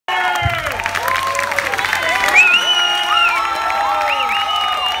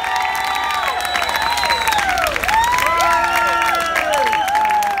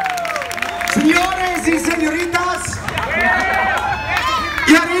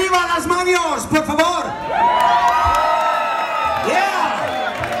por favor.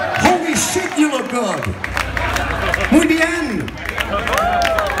 Yeah. Holy shit, you look good. Muy bien.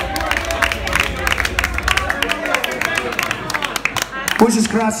 Muchas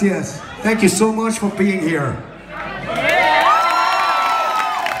gracias. Thank you so much for being here.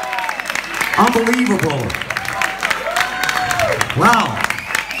 Unbelievable. Wow.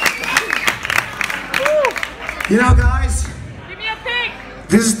 You know, guys, give me a pic.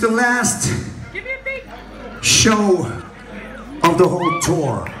 This is the last Give me a pic. show of the whole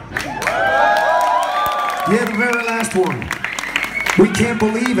tour. Yeah, the very last one. We can't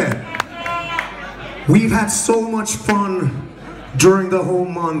believe it. We've had so much fun during the whole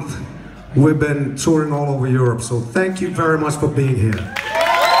month. We've been touring all over Europe, so thank you very much for being here.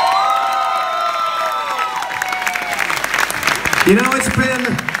 You know, it's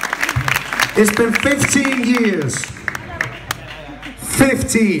been 15 years.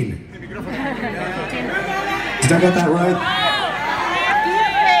 15. Did I get that right?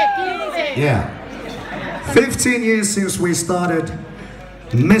 Yeah. 15 years since we started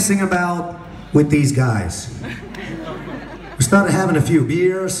messing about with these guys. We started having a few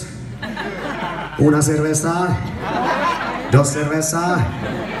beers. Una cerveza. Dos cerveza.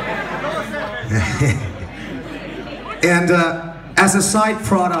 And as a side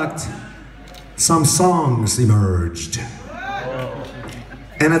product, some songs emerged.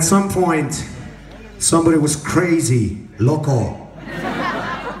 And at some point, somebody was crazy, loco,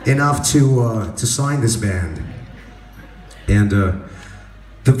 enough to sign this band. And the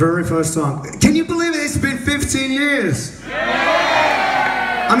very first song, can you believe it? It's been 15 years.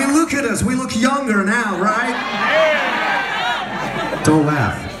 I mean, look at us, we look younger now, right? Don't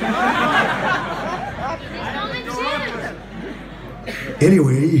laugh.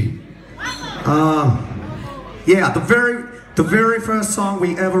 Anyway, yeah, the very first song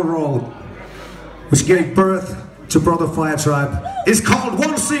we ever wrote, which gave birth to Brother Firetribe, is called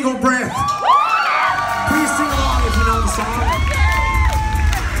One Single Breath. Please sing along if you know the song.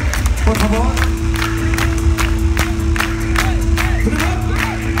 Por favor.